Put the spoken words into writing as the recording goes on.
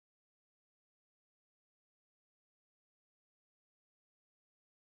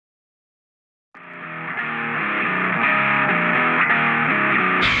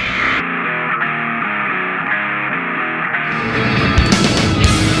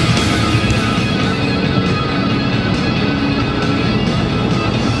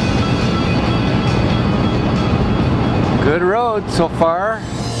road so far.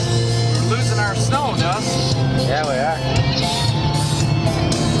 We're losing our snow, Dust. Yeah, we are.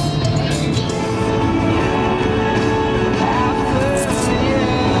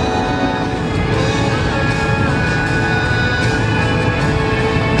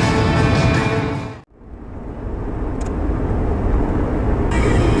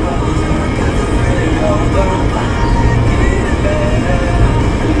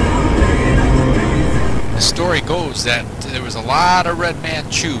 The story goes that there was a lot of Red Man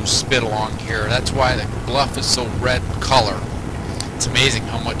chews spit along here. That's why the bluff is so red color. It's amazing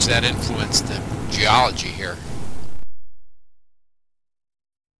how much that influenced the geology here.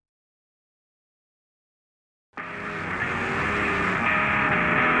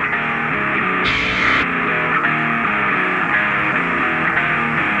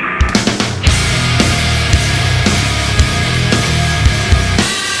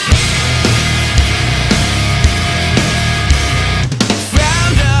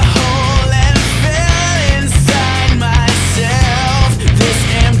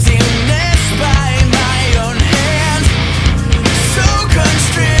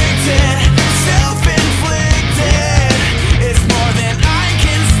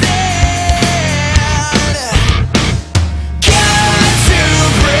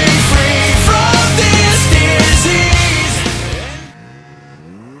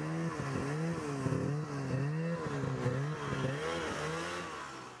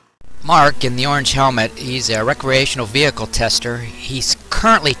 Mark in the orange helmet, he's a recreational vehicle tester. He's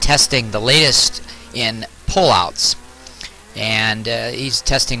currently testing the latest in pullouts, and he's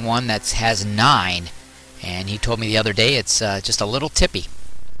testing one that has 9, and he told me the other day it's just a little tippy.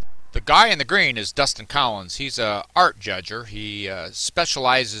 The guy in the green is Dustin Collins. He's an art judger. He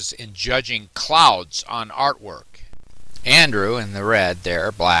specializes in judging clouds on artwork. Andrew in the red there,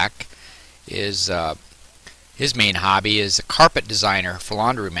 black, is his main hobby is a carpet designer for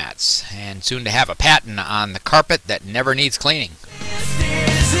laundromats, and soon to have a patent on the carpet that never needs cleaning.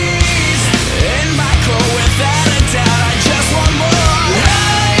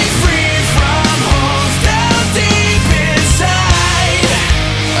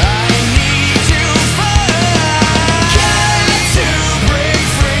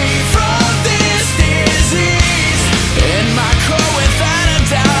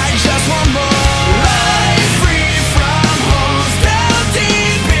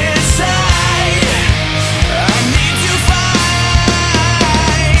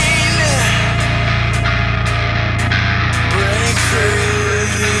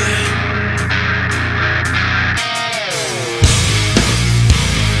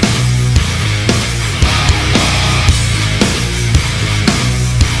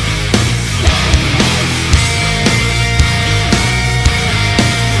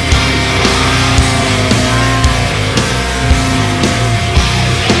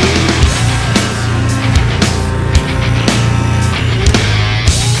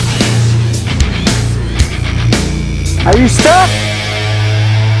 Are you stuck?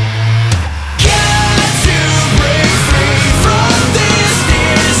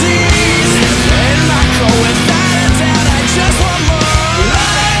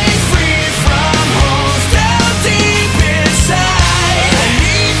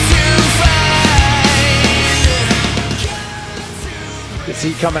 Is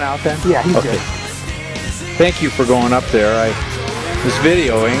he coming out then? Yeah, he's good. Thank you for going up there. I was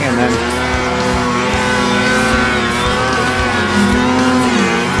videoing and then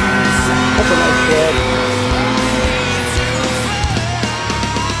that's a nice shed.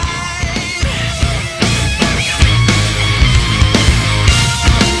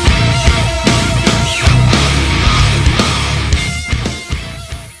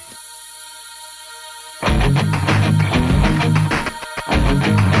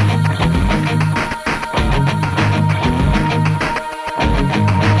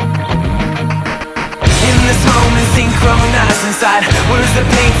 Synchronized inside. What is the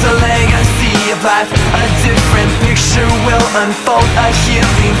paint, a legacy of life? A different picture will unfold. A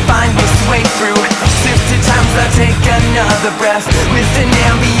healing find its way through sifted times. I take another breath with an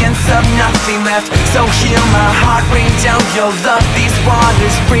ambience of nothing left. So heal my heart, rain down your love. These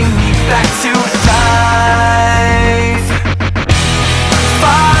waters bring me back to life.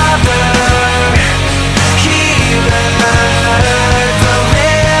 Father, healer,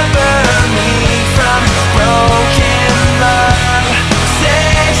 deliver me from broken love.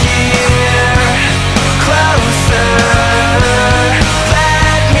 Stay here, closer.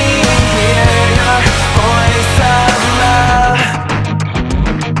 Let me hear your voice of love.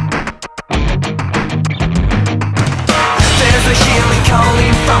 There's a healing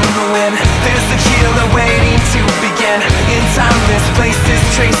calling from the wind. There's a healer waiting to begin. In time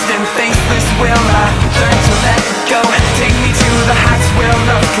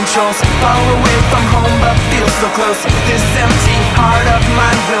controls. Far away from home but feel so close. This empty heart of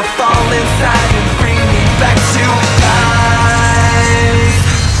mine will fall inside and bring me back to life.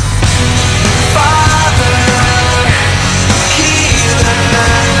 Father, healer,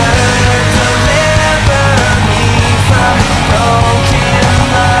 deliver me from broken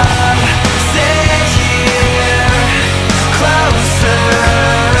love. Stay here, closer.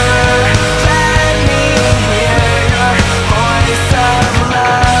 Let me hear your voice of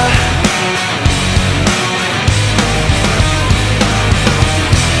love.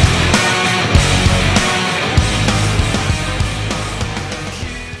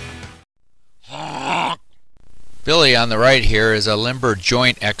 Billy on the right here is a limber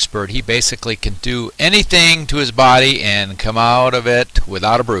joint expert. He basically can do anything to his body and come out of it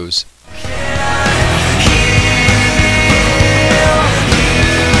without a bruise.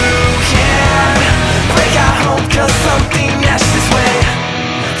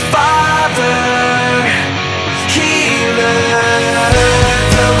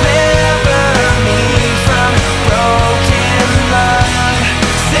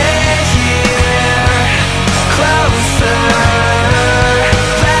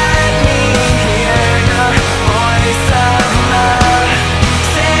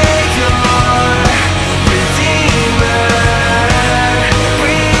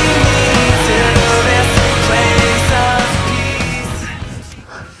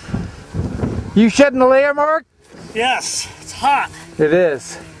 You shedding the layer, Mark? Yes, it's hot. It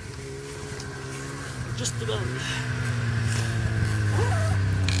is. Just about.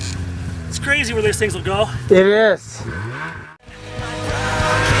 It's crazy where these things will go. It is.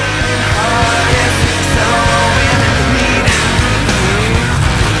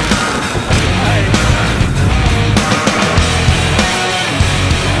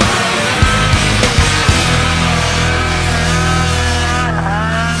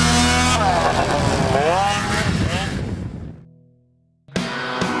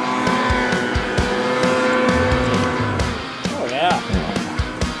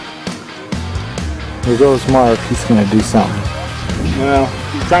 Here goes Mark. He's going to do something. Well,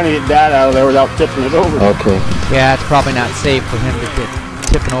 he's trying to get Dad out of there without tipping it over. Okay. Yeah, it's probably not safe for him to get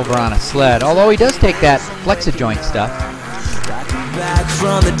tipping over on a sled. Although he does take that flexi-joint stuff. Back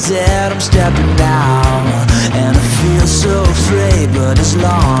from the dead, I'm stepping down, and I feel so afraid, but as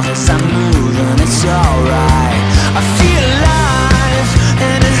long as I'm moving, it's alright. I feel alive,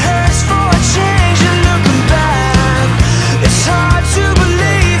 and it hurts for a change. And looking back, it's hard to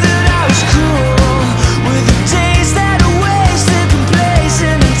believe that I was cool with the days that are wasted,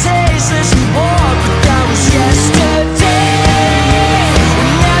 complacent and tasteless and bored. But that was yesterday.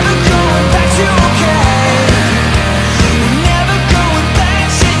 We're never going back to okay.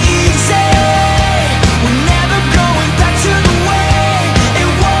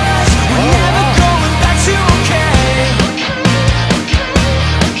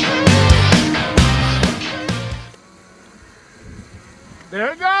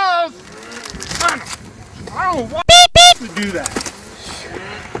 There it goes! I don't know why to do that.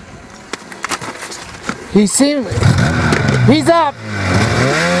 He's up!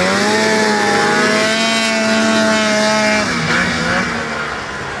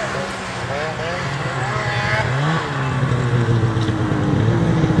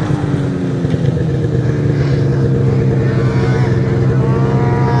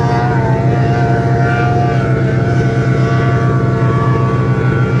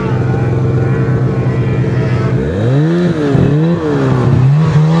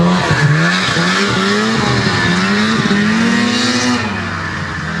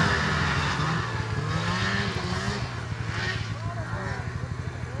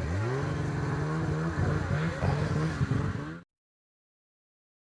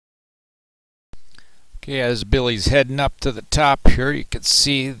 Okay, as Billy's heading up to the top here, you can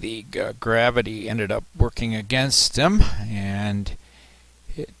see the gravity ended up working against him, and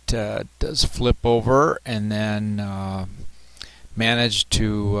it does flip over and then managed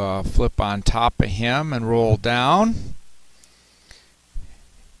to flip on top of him and roll down.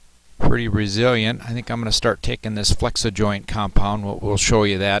 Pretty resilient. I think I'm going to start taking this flexi-joint compound. We'll show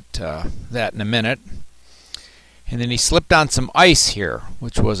you that in a minute. And then he slipped on some ice here,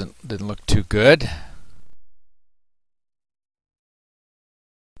 which didn't look too good.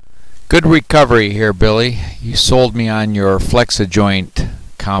 Good recovery here, Billy. You sold me on your flexi-joint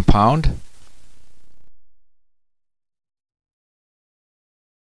compound.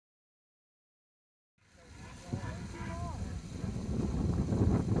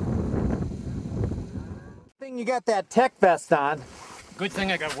 You got that tech vest on. Good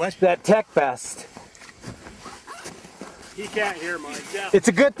thing I got wet. That tech vest. He can't hear Mike. It's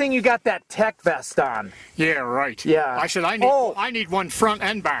a good thing you got that tech vest on. Yeah, right. Yeah. I said I need one front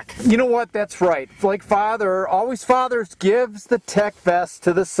and back. You know what? That's right. Like Father, always Fathers gives the tech vest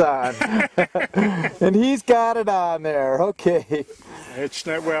to the son. And he's got it on there. Okay. It's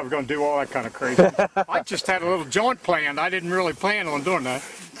that way I'm going to do all that kind of crazy. I just had a little joint planned. I didn't really plan on doing that.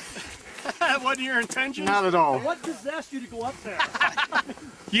 That wasn't your intention? Not at all. What possessed you to go up there?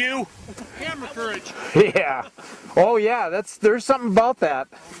 You. Camera courage. Yeah. Oh yeah, there's something about that.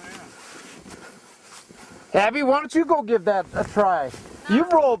 Abby, why don't you go give that a try? No.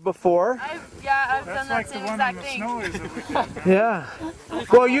 You've rolled before. I've done that same exact thing. Yeah.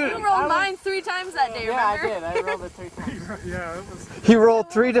 Well, you rolled mine 3 times that day, remember? Yeah, I did. I rolled it 3 times. Yeah, it was. He rolled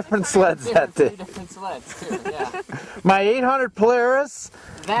 3 different sleds that day. 3 different sleds, too, yeah. My 800 Polaris,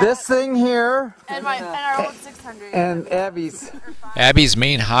 this thing here, and I rolled 600. and Abby's. Abby's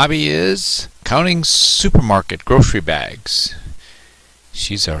main hobby is counting supermarket grocery bags.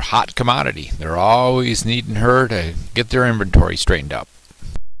 She's a hot commodity. They're always needing her to get their inventory straightened up.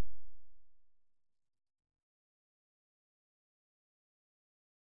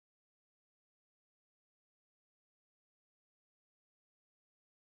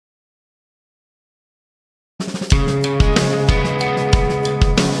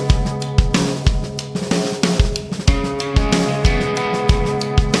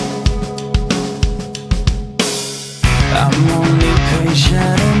 I'm only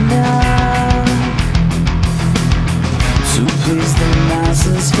patient enough to please the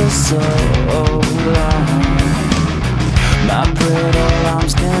masses for so long. My brittle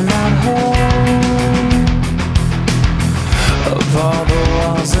arms cannot hold up all the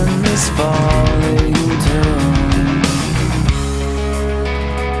walls in this falling tomb.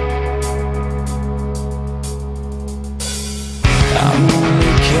 I'm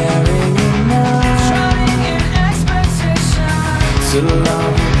only carrying enough to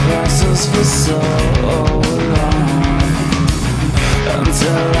love the process for so long,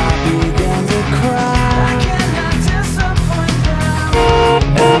 until I began to cry. I cannot disappoint them,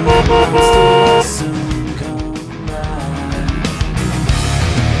 and the monster will soon come back.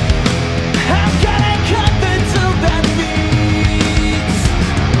 I've got a comfort till that beats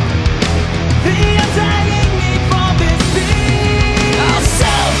the undying need for this beat. I'll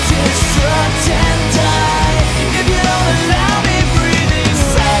self-destruct and die if you don't allow me.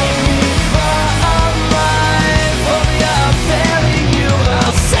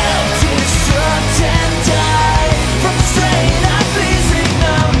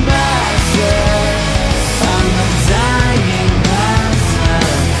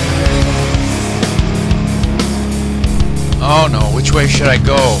 Oh no, which way should I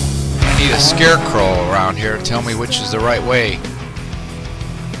go? I need a scarecrow around here to tell me which is the right way.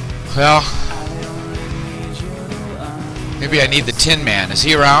 Well, maybe I need the Tin Man. Is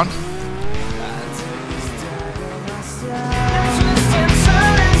he around?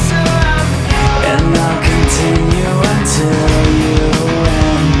 And I'll continue until you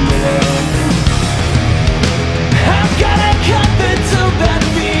end it. I've got a comfort till that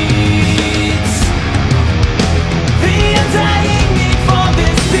beats the undying need for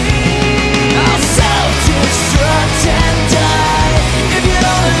this beat. I'll self-destruct and die if you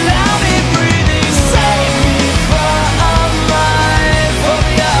don't allow me breathing. Save me from life, for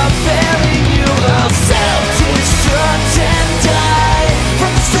we are failing you. I'll self-destruct and die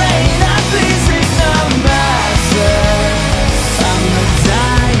from the strain I'm pleasing the masses. I'm the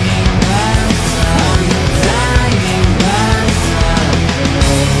dying master. I'm the dying master.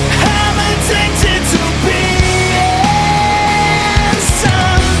 I'm addicted to being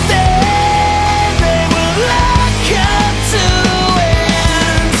something they will all come to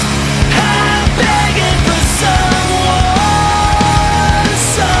end. I'm begging for someone,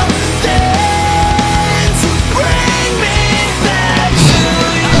 something to bring me back to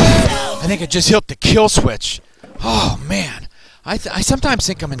you. I think I just hit the kill switch. Oh man, I sometimes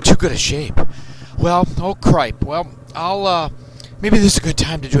think I'm in too good a shape. Well, oh cripe. Well, I'll maybe this is a good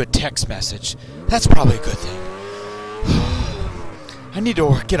time to do a text message. That's probably a good thing. I need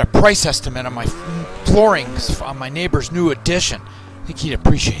to get a price estimate on my flooring on my neighbor's new addition. I think he'd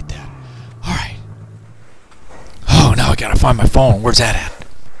appreciate that. All right. Oh, now I gotta find my phone. Where's that at?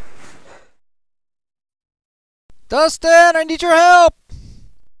 Dustin, I need your help.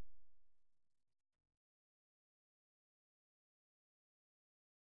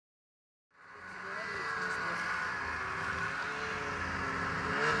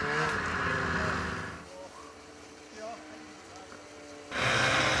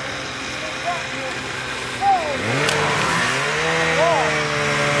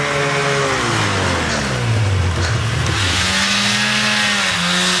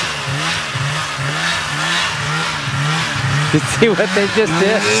 You see what they just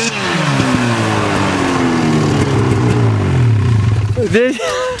did?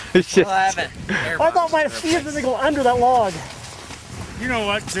 I thought my feet were going to go under that log. You know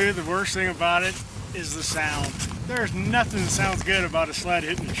what, too? The worst thing about it is the sound. There's nothing that sounds good about a sled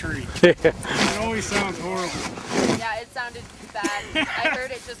hitting a tree. It always sounds horrible. Yeah, it sounded bad. I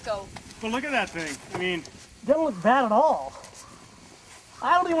heard it just go. But look at that thing. I mean, It doesn't look bad at all.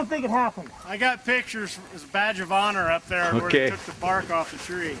 I don't even think it happened. I got pictures as a badge of honor up there where they took the bark off the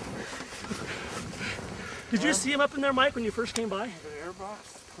tree. Did you see him up in there, Mike, when you first came by?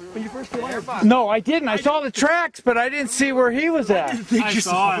 When you first came by? No, I didn't. I saw the tracks, but I didn't see where he was at. I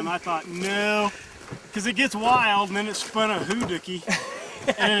saw him. I thought, no. Because it gets wild, and then it spun a hoodookie,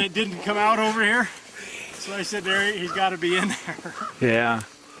 and it didn't come out over here. So I said, there, he's got to be in there. Yeah.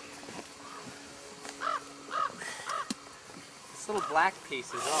 This little black piece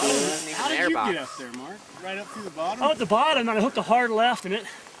is all. How did you get up there, Mark? Right up through the bottom? Oh, at the bottom, and I hooked a hard left, and it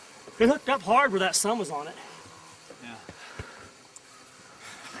hooked up hard where that sun was on it.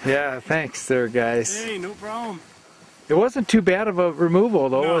 Yeah, thanks there, guys. Hey, no problem. It wasn't too bad of a removal,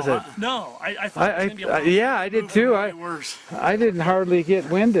 though, was it? No, I thought it was going to be a lot yeah, I did too. Worse. I didn't hardly get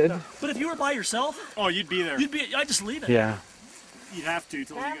winded. But if you were by yourself, Oh, you'd be there. I'd just leave it. Yeah. You'd have to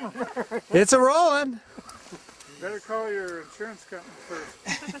till you got It's a rolling. Better call your insurance company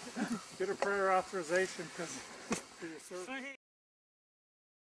first. Get a prior authorization for your service.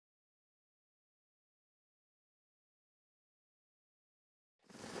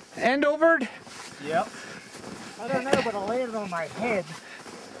 End overed? Yep. I don't know, but I landed on my head.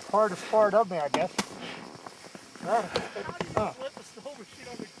 Hardest part of me, I guess.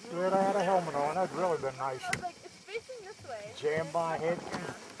 Good, I had a helmet on. That'd really been nice. I was like, it's facing this way. Jammed my head.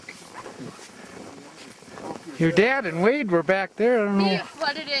 Your dad and Wade were back there. I don't He know.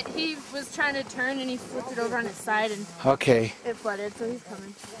 flooded it. He was trying to turn and he flipped it over on its side and Okay. it flooded, so he's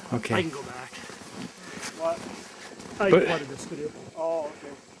coming. I Okay. can go back. What? I But- flooded this video. Oh,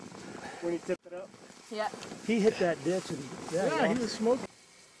 okay. When he tipped it up? Yeah. He hit that ditch and yeah, he was smoking.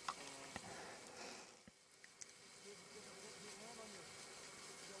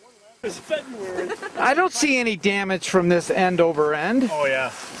 It's February. I don't see any damage from this end over end. Oh,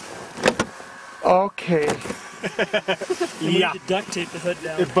 yeah. Okay. We need to duct tape the hood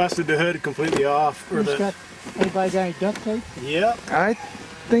down. It busted the hood completely off. Anybody got any duct tape? Yep. I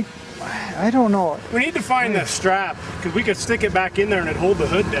think, I don't know. We need to find the strap, because we could stick it back in there and it'd hold the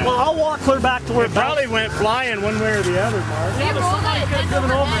hood down. Well, I'll walk clear back to where It probably went flying one way or the other, Mark. He rolled it end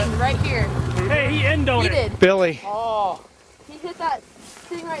over end right here. Hey, he end-owned He it. did. Billy. Oh, He hit that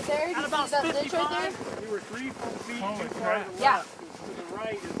thing right there. Did you see that ditch right there? you were 3 full feet too far to the Yeah. left. 'Cause to the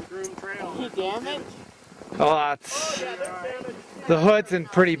right is the groomed trail. You damaged? Oh, that's, the hood's in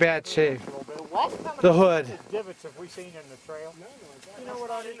pretty bad shape. What? The hood. Divots have we seen in the trail? You know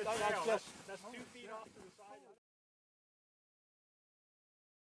what I mean? That's just... That's 2 feet off to the side.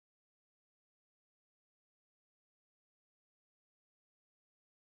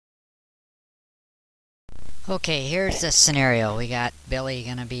 Okay, here's the scenario. We got Billy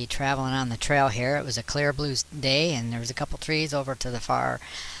gonna be traveling on the trail here. It was a clear blue day and there was a couple trees over to the far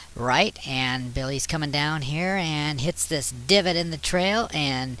right, and Billy's coming down here and hits this divot in the trail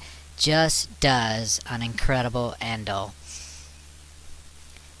and just does an incredible endo.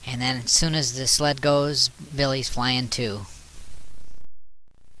 And then as soon as the sled goes, Billy's flying too.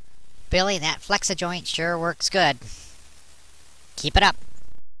 Billy, that flexa joint sure works good. Keep it up.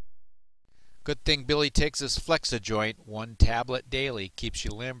 Good thing Billy takes his Flexa joint, 1 tablet daily, keeps you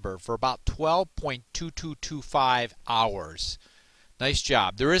limber for about 12.2225 hours. Nice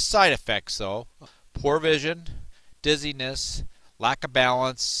job. There is side effects though. Poor vision, dizziness, lack of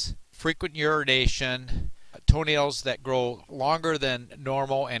balance, frequent urination, toenails that grow longer than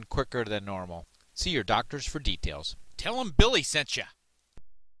normal and quicker than normal. See your doctors for details. Tell them Billy sent you.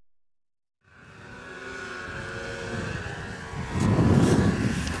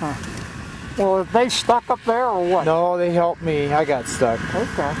 Well, are they stuck up there or what? No, they helped me. I got stuck.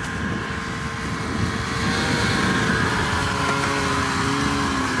 Okay.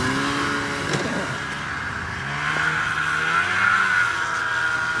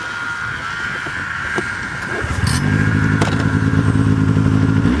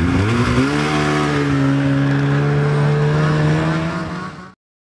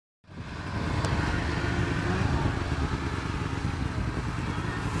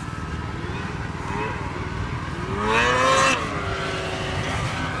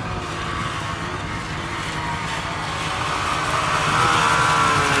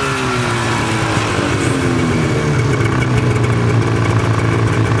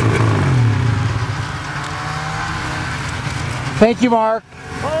 Thank you, Mark.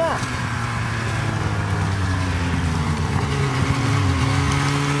 Oh, yeah.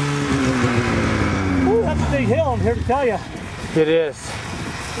 Ooh, that's a big hill, I'm here to tell you. It is.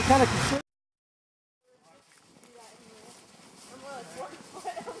 We're kind of concerned.